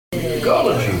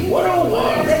Ecology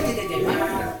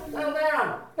 101.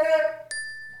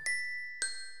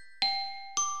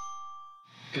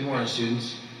 Good morning,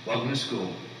 students. Welcome to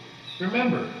school.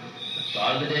 Remember, the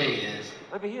thought of the day is...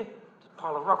 Over here, the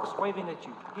pile of rocks waving at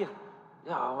you. Here.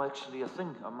 Yeah, I'm actually a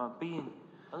thing. I'm a being.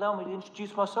 Allow me to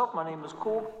introduce myself. My name is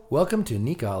Korg. Welcome to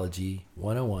Ecology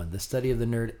 101, the study of the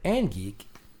nerd and geek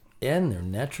and their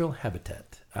natural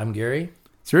habitat. I'm Gary.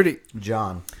 It's Rudy.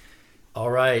 John. All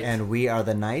right. And we are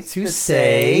the Knights who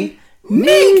say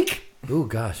Nick. Oh,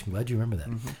 gosh. I'm glad you remember that.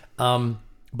 Mm-hmm.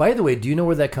 By the way, do you know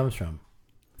where that comes from?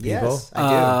 Yes, People? I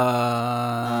do.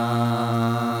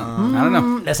 I don't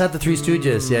know. That's not the Three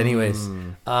Stooges. Yeah, anyways.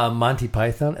 Monty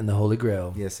Python and the Holy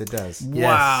Grail. Yes, it does. Yes.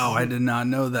 Wow, I did not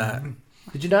know that.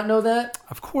 Did you not know that?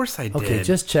 Of course I did. Okay,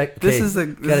 just check. Okay, This is a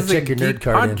gotta check your nerd geek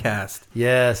card podcast.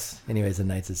 Yes. Anyways, the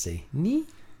Knights that say nee,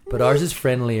 but ours is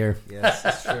friendlier. Yes,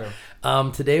 that's true.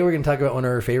 Today we're going to talk about one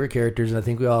of our favorite characters, and I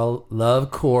think we all love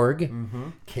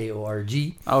Korg.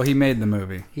 K-O-R-G. Oh, he made the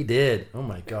movie, He did. Oh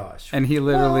my gosh. and he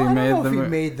literally I don't made know the if he movie.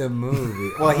 made the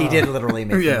movie. Well, he did literally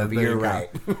make the Yeah, movie. there You're you go. right.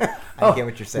 I get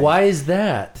what you're saying. Why is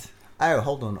that? Oh,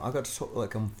 hold on. I got to talk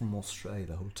like I'm from Australia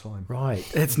the whole time. Right.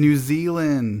 It's New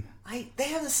Zealand. They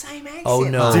have the same accent. Oh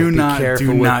no! Do be not- careful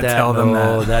do with not that. tell them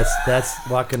No, that. that's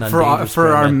walking on For dangerous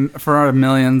ground. for our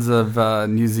millions of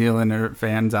New Zealander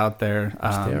fans out there, they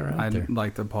are out I'd there.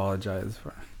 like to apologize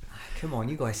for. Come on,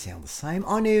 you guys sound the same.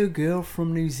 I knew a girl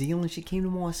from New Zealand. She came to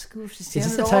my school. She Is sounded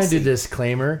this the time to do Aussie.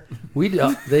 disclaimer? We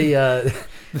do,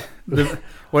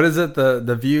 What is it?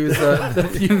 The views. the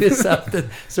view is something.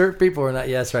 Certain people are not.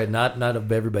 Yes, right. Not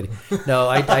of everybody. No,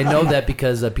 I know that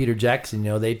because Peter Jackson.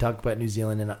 You know, they talk about New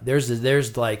Zealand, and there's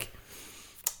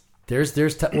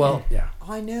well, yeah.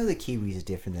 I know the Kiwis are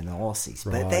different than the Aussies,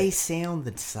 Right. but they sound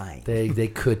the same. They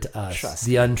could to us, Trust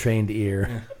the untrained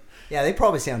ear. Yeah, they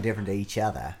probably sound different to each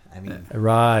other. I mean,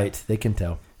 Right, they can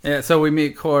tell. Yeah, so we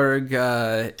meet Korg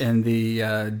in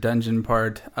the dungeon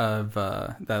part of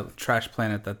the trash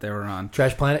planet that they were on.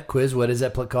 Trash Planet quiz. What is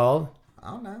that called?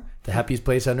 I don't know. The happiest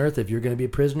place on earth if you're going to be a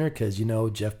prisoner, because you know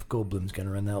Jeff Goldblum's going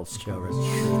to run that show.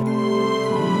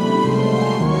 Right?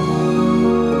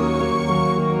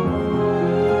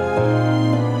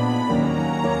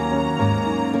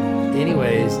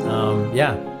 Anyways,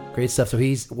 yeah, great stuff. So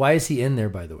why is he in there,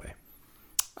 by the way?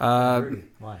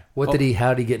 Why?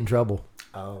 How did he get in trouble?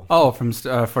 Oh.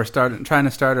 For trying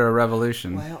to start a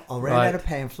revolution. Well, I ran Right. out of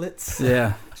pamphlets.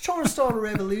 Yeah. I was trying to start a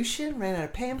revolution, ran out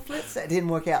of pamphlets. That didn't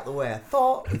work out the way I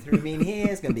thought. They threw me in here.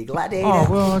 It's going to be gladiator. Oh,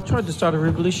 well, I tried to start a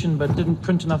revolution, but didn't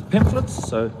print enough pamphlets,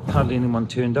 so hardly anyone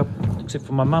turned up, except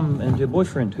for my mum and her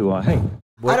boyfriend, who I hate.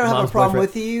 I don't have a Mom's problem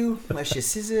boyfriend? with you unless you're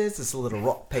scissors. It's a little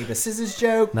rock, paper, scissors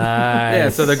joke. Nice. Yeah,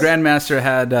 so the Grandmaster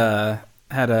had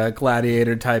a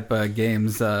gladiator type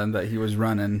games that he was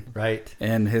running. Right.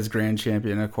 And his grand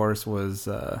champion, of course, was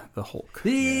the Hulk.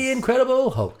 The Incredible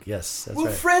Hulk. Yes, that's We're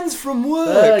right. friends from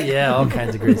work. Yeah, all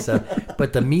kinds of great stuff.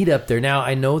 But the meet up there now,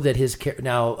 I know that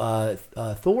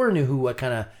Thor knew what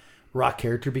kind of rock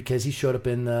character because he showed up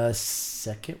in the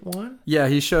second one. Yeah,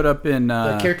 he showed up in...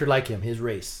 A character like him, his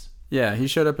race. Yeah, he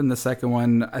showed up in the second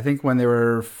one. I think when they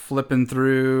were flipping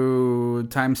through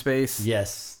time space.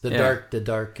 Yes, the Yeah.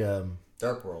 dark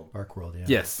Dark World. Arc World. Yeah.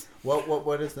 Yes.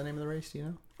 What is the name of the race? Do you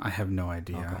know? I have no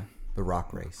idea. Okay. The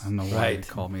rock race. I don't know why Right. you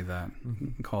call me that.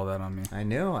 Call that on me. I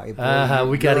know.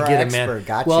 We got to get him, man.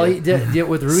 Gotcha. Well,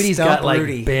 with Rudy's Stump got like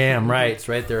Rudy. bam, right? It's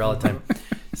right there all the time.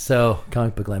 So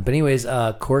comic book line. But anyways,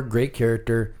 Korg, great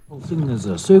character. The whole thing is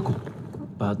a circle,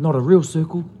 but not a real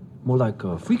circle, more like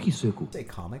a freaky circle. Say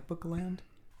comic book land.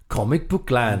 Comic book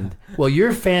land. Well,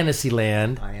 you're fantasy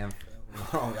land. I am.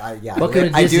 Yeah,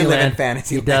 Welcome to I do live in Disneyland.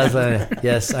 fantasy. He does.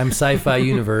 Yes, I'm sci-fi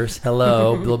universe.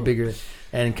 Hello, a little bigger,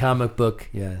 and comic book.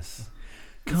 Yes,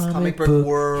 comic book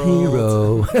world.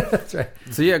 hero. That's right.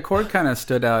 So yeah, Korg kind of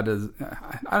stood out as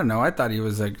I don't know. I thought he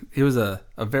was a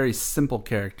very simple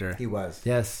character. He was.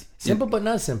 Yes, simple but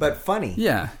not simple. But funny.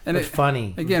 Yeah, and But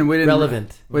funny. Again, we didn't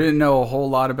relevant. We didn't know a whole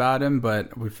lot about him,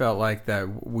 but we felt like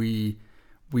that we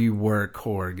were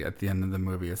Korg at the end of the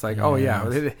movie. It's like, oh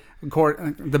yeah,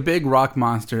 Korg, the big rock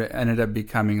monster ended up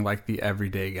becoming like the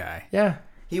everyday guy. Yeah,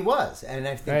 He was. And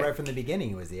I think Right. right from the beginning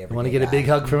he was the everyday I want to get a guy. big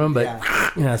hug from him, but Yeah.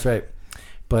 yeah, that's right.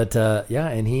 But yeah,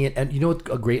 and you know what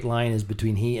a great line is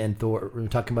between he and Thor. We're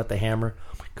talking about the hammer.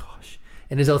 Oh my gosh!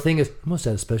 And his whole thing is, I must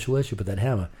have a special issue with that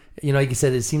hammer. You know, like you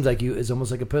said, it seems like it's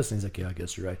almost like a person. He's like, yeah, I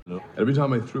guess you're right. Every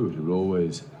time I threw it, it would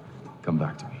always come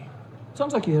back to me.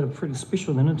 Sounds like you had a pretty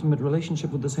special and intimate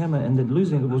relationship with this hammer, and that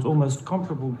losing it was almost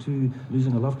comparable to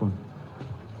losing a loved one.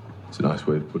 It's a nice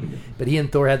way of putting it. But he and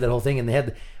Thor had that whole thing, and they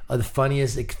had the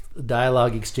funniest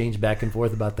dialogue exchange back and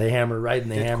forth about the hammer, riding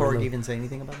the Did hammer. Korg even say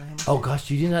anything about the hammer? Oh gosh,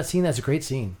 you did not see that? It's a great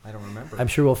scene. I don't remember. I'm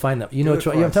sure we'll find that. You know what it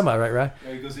I'm for us. talking about, right, Ryan?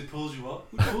 Yeah, he goes, it pulls you up.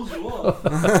 Who pulls you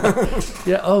up?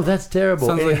 Yeah. Oh, that's terrible.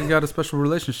 Sounds like you got a special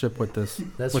relationship with this.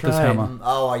 That's with right. this hammer.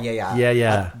 Oh, yeah.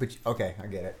 Yeah. But okay, I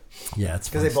get it. Yeah, it's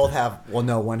Because they both have. Well,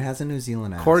 no, one has a New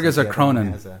Zealand accent. Korg is a the other one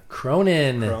Cronin. has a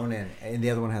Cronin. Cronin, and the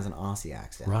other one has an Aussie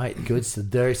accent. Right. Good.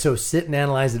 So sit and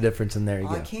analyze the difference, and there you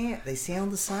Oh, go. I can't. They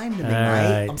sound the same to me, All right?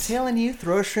 right. I'm telling you,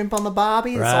 throw a shrimp on the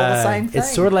barbie. It's all the Right. same thing.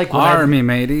 It's sort of like when I Army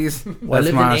mateys. when I That's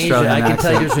lived my in Asia. Australian I can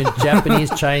tell you accent. between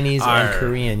Japanese, Chinese, and Arr.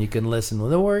 Korean. You can listen. Well,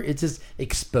 the word it's just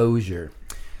exposure.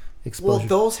 Well, Exposure.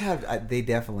 those have. They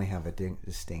definitely have a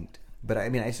distinct. But I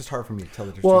mean, it's just hard for me to tell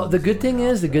the difference. Well, between the New good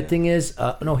Zealand thing and is,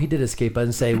 no, he did escape. I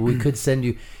didn't say we could send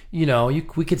you.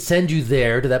 We could send you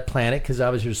there to that planet because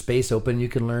obviously there's space open. You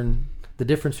can learn the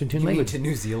difference between You mean languages. to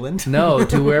New Zealand? No,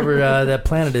 to wherever that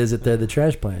planet is at the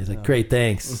trash planet. He's like, great,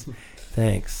 thanks,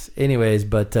 thanks. Anyways,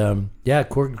 but yeah,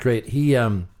 Korg, great. He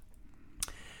had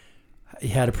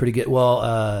a pretty good. Well,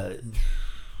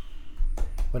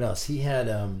 what else? He had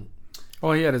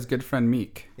Oh, he had his good friend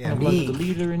Meek. Yeah, I'm like the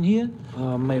leader in here,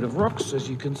 made of rocks, as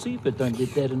you can see, but don't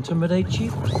let that intimidate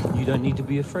you. You don't need to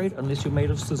be afraid unless you're made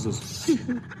of scissors.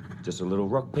 Just a little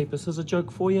rock, paper, scissors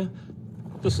joke for you.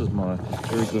 This is my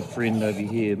very good friend over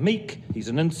here, Meek. He's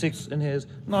an insect and has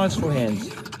knives for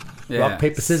hands. Yeah. rock,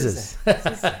 paper, scissors.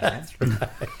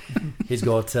 He's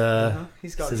got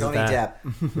He's got scissors Johnny that.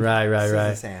 Depp. Right.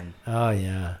 Scissors hand. Oh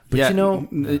yeah, but Yeah,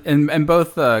 and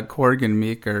both Korg and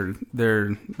Meek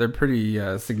they're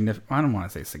pretty significant. I don't want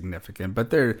to say significant, but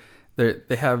they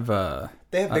have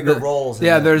They have bigger roles. in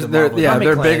Yeah, the there's Marvel they're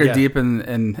Comic Clan, bigger yeah. deep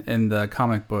in the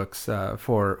comic books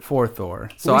for Thor.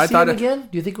 So Will we I see thought him again?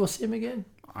 Do you think we'll see him again?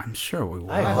 I'm sure we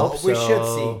will. I I hope hope we so. should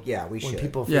see. Yeah, we When should.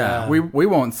 people, Yeah, we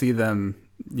won't see them,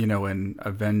 in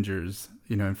Avengers,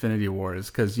 Infinity Wars,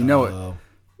 because Oh.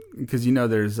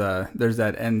 there's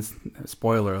that end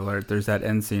spoiler alert. There's that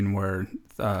end scene where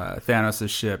Thanos'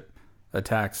 ship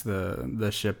attacks the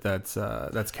ship that's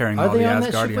carrying Are all they the on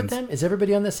that ship with Asgardians. them? Is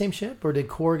everybody on the same ship, or did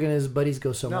Korg and his buddies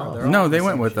go somewhere No, else? they're all No, on they the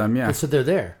went same with ship. them. Yeah, So they're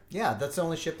there. Yeah, that's the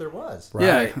only ship there was. Right.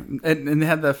 Yeah, and they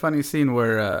had that funny scene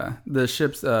where the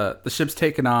ship's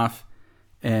taken off,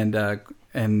 and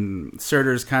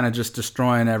Surtur's kind of just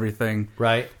destroying everything.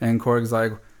 Right. And Korg's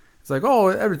like, it's like, oh,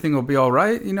 everything will be all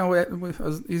right.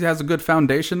 He has a good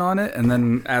foundation on it, and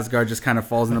then Asgard just kind of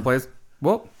falls into place.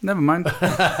 Well, never mind.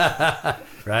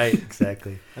 Right.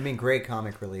 Exactly. I mean, great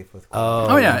comic relief with.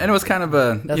 Oh yeah, and it was kind of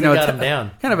a Nothing got him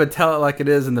down. kind of a tell it like it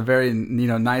is in the very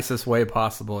nicest way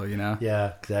possible.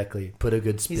 Yeah. Exactly. Put a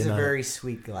good spin He's a on very it.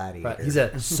 sweet gladiator. Right. He's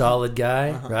a solid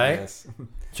guy, right? Yes.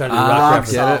 Trying to do rock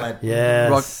reference. get it. Solid.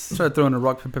 Yes. Try throwing a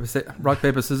rock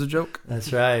paper scissors joke.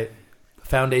 That's right.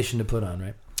 Foundation to put on,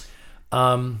 right?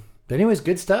 But anyways,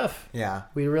 good stuff. Yeah.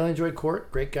 We really enjoyed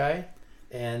Court. Great guy.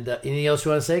 And anything else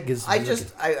you want to say? Because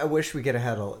I wish we could have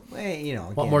had want again,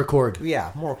 more Korg. Yeah,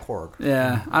 more Korg.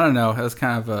 Yeah, I don't know. It was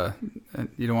kind of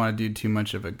you don't want to do too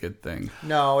much of a good thing.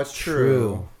 No, it's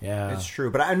true. Yeah. It's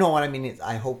true. But I know what I mean.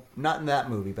 I hope not in that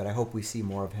movie, but I hope we see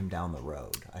more of him down the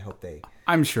road. I hope they.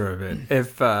 I'm sure of it.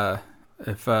 If Taika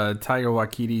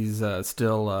Waititi's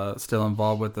still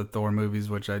involved with the Thor movies,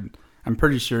 which I'm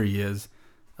pretty sure he is,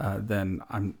 then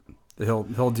he'll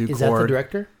do. Is Korg. that the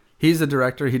director? He's the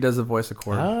director. He does the voice of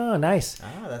Korg. Oh, nice.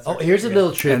 That's Oh, our here's a trivia.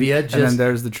 little trivia. And then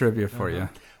there's the trivia for you.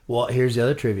 Well, here's the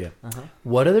other trivia.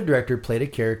 What other director played a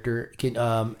character in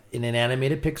an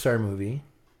animated Pixar movie,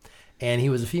 and he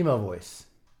was a female voice?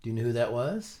 Do you know who that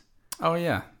was? Oh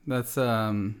yeah, that's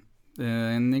in The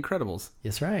Incredibles.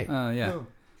 Yes, right. Yeah.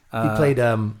 Oh. He played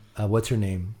what's her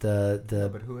name? The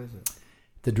But who is it?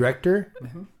 the director.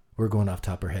 We're going off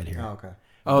top of our head here. Oh, okay.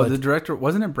 Oh, But- the director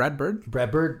wasn't it Brad Bird?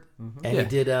 Brad Bird, and Yeah. he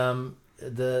did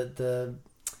the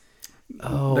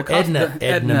Edna,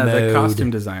 Edna the mode.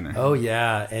 costume designer. Oh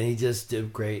yeah, and he just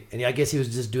did great. And I guess he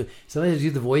was just doing. Sometimes he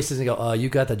do the voices and go, "Oh, you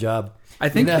got the job." I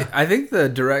think You know? I think the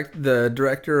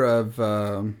director of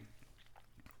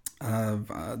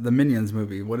the Minions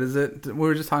movie. What is it? We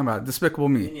were just talking about Despicable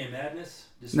Me. Minion Madness?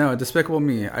 No, Despicable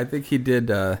Me. I think he did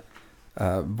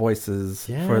voices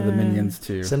for the Minions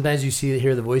too. Sometimes you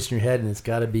hear the voice in your head, and it's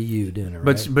got to be you doing it.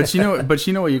 Right? But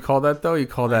you know what you call that though? You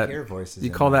call that hear voices you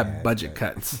in call my that head, budget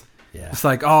but- cuts. yeah. It's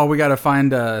like, oh, we got to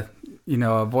find a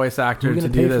voice actor Who are to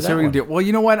gonna do pay for this. that Who are we one? gonna do? Well,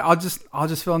 you know what? I'll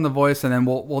just fill in the voice, and then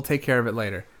we'll take care of it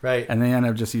later. Right. And they end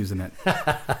up just using it.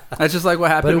 That's just like what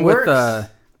But happened it with works.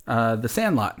 the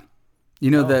Sandlot.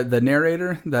 You know the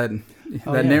narrator that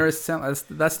yeah. narrates Sandlot.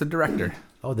 That's the director.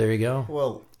 Oh, there you go.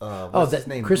 Well, Oh, what's that his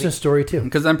name? Christmas story too.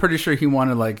 Because I'm pretty sure he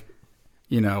wanted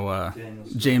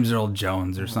James Earl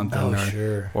Jones or something, Oh,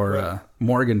 sure. or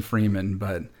Morgan Freeman,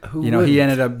 but Who he wouldn't?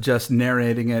 ended up just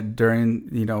narrating it during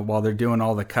while they're doing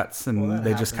all the cuts, and Well, that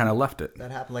they just happened. kind of left it.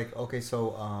 That happened like okay, so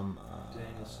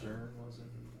Daniel Stern was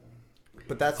it?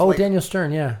 but that's Oh, like, Daniel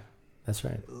Stern, yeah. That's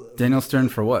right. Daniel Stern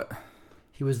for what?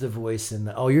 He was the voice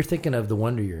in you're thinking of the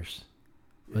Wonder Years,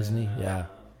 wasn't he? Yeah.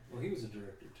 Well, he was a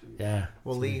director too. Yeah.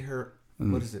 well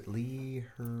what is it? Lee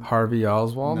Her Harvey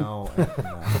Oswald? No, not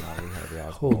Lee Harvey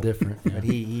Oswald. Whole different. Yeah. But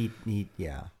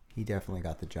he definitely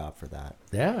got the job for that.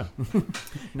 Yeah.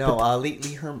 No, Lee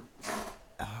Herm. Oh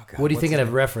God, What are you what's thinking his of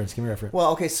name? reference? Give me a reference.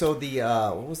 Well, okay, so the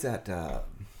what was that?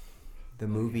 The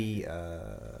movie.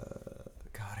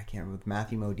 God, I can't remember. With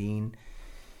Matthew Modine,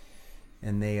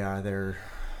 and they're.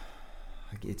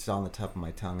 It's on the tip of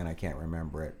my tongue, and I can't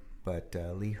remember it. But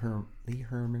Lee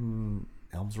Herman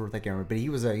Elmsworth, I can't remember. But he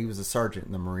was a sergeant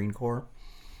in the Marine Corps,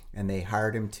 and they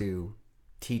hired him to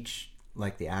teach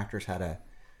like the actors how to.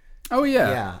 Oh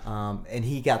yeah, And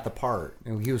he got the part,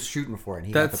 and he was shooting for it. And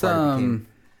he that's got the part. He became-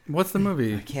 what's the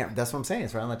movie? I can't. That's what I'm saying.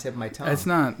 It's right on the tip of my tongue. It's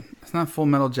not Full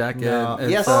Metal Jacket. No. It's,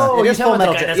 Yes, Oh, it you're is talking Full about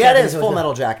Metal the guy Jacket. that's Yeah, got it is these Full with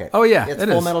Metal Jacket. Oh, yeah, it's it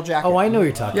Full is. Metal Jacket. Oh, I know what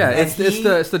you're talking yeah, about.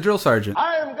 it's the drill sergeant.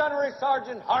 I am Gunnery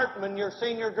Sergeant Hartman, your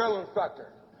senior drill instructor.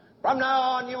 From now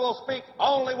on, you will speak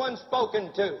only when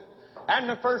spoken to. And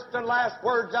the first and last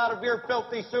words out of your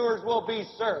filthy sewers will be,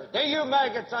 sir. Do you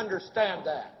maggots understand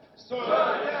that?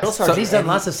 Drill So sergeant, he's done and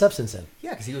lots of substance in.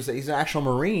 Yeah, because he's an actual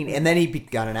Marine, and then he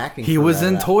got an acting. He career was out of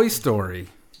in that. Toy Story.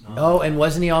 Oh, and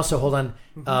wasn't he also? Hold on,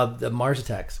 the Mars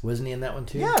Attacks. Wasn't he in that one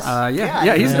too? Yes.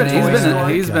 Yeah, he's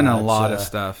been in a lot of Gotcha.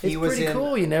 stuff. It's He was pretty in-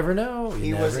 cool. You never know. He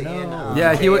You was never in know.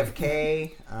 Yeah, he was-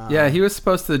 JFK. Yeah, he was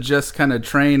supposed to just kind of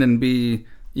train and be,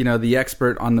 the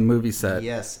expert on the movie set.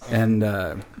 Yes, and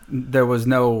there was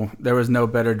no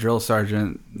better drill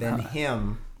sergeant Then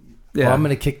him. Yeah, Well, I'm going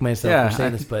to kick myself Yeah, for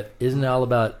saying this, but isn't it all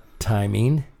about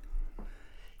timing?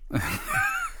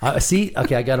 See,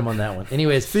 okay, I got him on that one.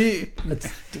 Anyways,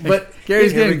 but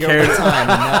Gary's Here we getting go carried with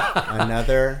time.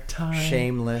 Another Time.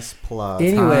 shameless plug.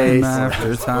 Anyways, time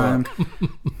after time.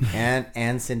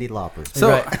 and Cindy Lauper. So,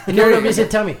 right. No, you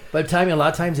said timing, but timing. A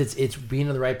lot of times, it's being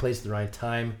in the right place at the right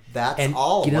time. That's and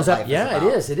all You know, what so- life is yeah,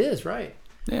 about. it is right.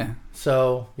 Yeah.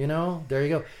 So there you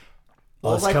go.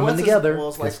 Well, Us coming together. Well,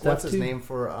 it's Good like stuff, what's his too. name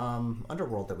for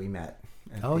Underworld that we met.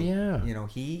 Oh, yeah.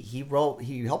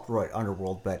 He helped write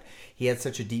Underworld, but he had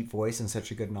such a deep voice and such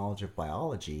a good knowledge of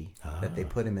biology that they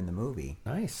put him in the movie.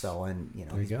 Nice. So you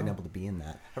he's go. been able to be in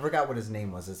that. I forgot what his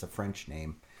name was. It's a French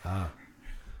name.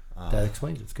 That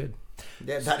explains it. It's good.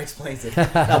 Yeah, that explains it.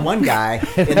 That one guy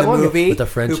in the one guy movie with the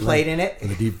French who played line. in it, With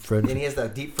the deep French. and he has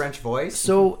that deep French voice.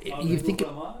 So you think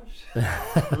Homage?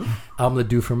 I'm the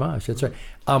do fromage. That's right.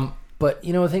 But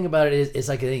the thing about it is, it's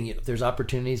like a thing. If there's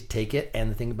opportunities, take it. And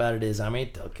the thing about it is, I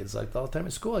tell kids like all the time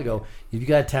at school. I go, if you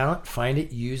got a talent, find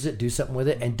it, use it, do something with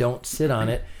it, and don't sit on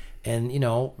it. And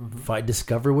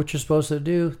discover what you're supposed to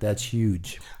do. That's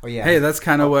huge. Oh yeah. Hey, that's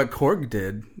kind of what Korg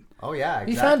did. Oh yeah.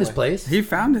 Exactly. He found his place. He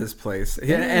found his place,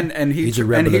 and He's a he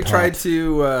rebel at tried heart.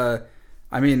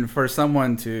 to. For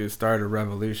someone to start a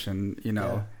revolution,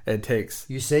 it takes.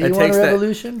 You say you want a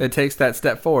revolution? It takes that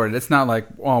step forward. It's not like,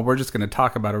 we're just going to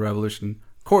talk about a revolution.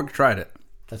 Korg tried it.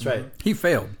 That's right. He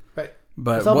failed. Right.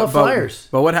 But It's all about flyers.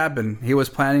 But what happened? He was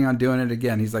planning on doing it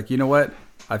again. He's like, you know what?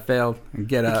 I failed. And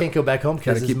get He up. can't go back home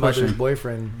because Gotta his keep mother's pushing.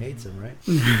 boyfriend hates him, right?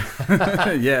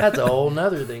 Yeah. That's a whole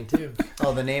nother thing, too.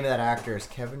 Oh, the name of that actor is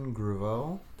Kevin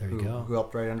Gruvo. There you go. Who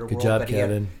helped write Underworld. Good job, but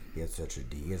Kevin. He had such a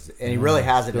D. And he really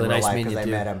has it Really in real nice life meeting because I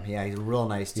you, met dude. him. Yeah, he's real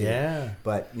nice too. Yeah.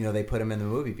 But they put him in the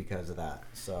movie because of that.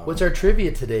 So What's our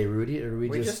trivia today, Rudy? Or we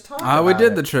we just just talked. we about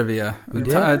did it. the trivia. We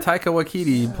did? Taika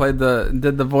Waititi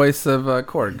did the voice of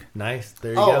Korg. nice?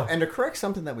 There you Oh, go. and to correct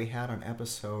something that we had on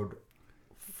episode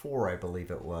 4, I believe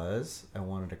it was. I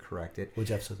wanted to correct it.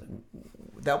 Which episode? Is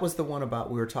it? That was the one about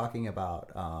we were talking about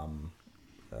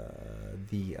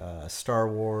the Star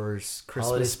Wars Christmas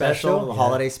Holiday special, special? the Yeah.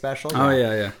 holiday special. Oh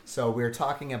yeah. So we were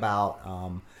talking about.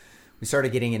 We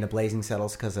started getting into Blazing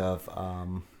Saddles because of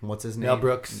what's his name? Mel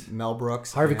Brooks. Mel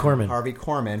Brooks. Harvey and Korman. Harvey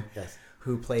Korman. Yes.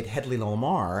 Who played Hedley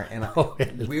Lamar, and Oh,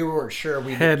 Hedley. we weren't sure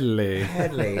we Headley.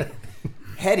 Hedley.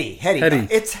 Hetty. Hetty.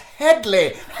 It's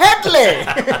Hedley.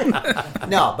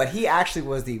 No, but he actually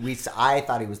was I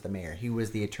thought he was the mayor. He was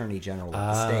the attorney general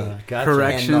of the state. Gotcha.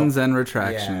 Corrections And and Mel-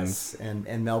 retractions. Yes,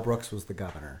 and Mel Brooks was the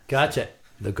governor. Gotcha.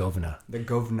 The governor. The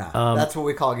governor. That's what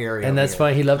we call Gary. And over that's here.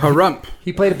 fine. He loved Harump.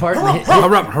 He played a part in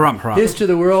Harump. His to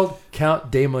the World,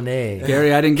 Count de Monet.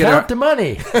 Gary, I didn't Count get the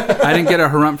money. I didn't get a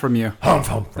harump from you. Hum,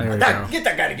 hum, hum. There we go. Get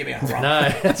that guy to give me a run. No,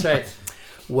 that's right.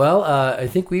 Well, I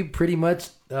think we pretty much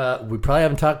we probably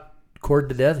haven't talked Korg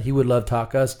to death. He would love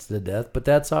talk us to death, but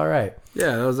that's all right.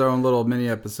 Yeah, that was our own little mini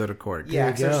episode of Korg. Yeah,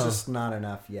 you 'cause there's go. just not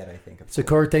enough yet, I think. So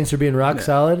Korg, thanks for being rock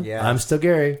solid. Yeah. I'm still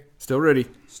Gary. Still ready.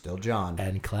 Still John.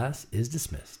 And class is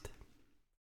dismissed.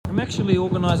 I'm actually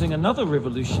organizing another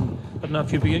revolution. I don't know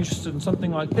if you'd be interested in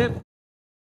something like that.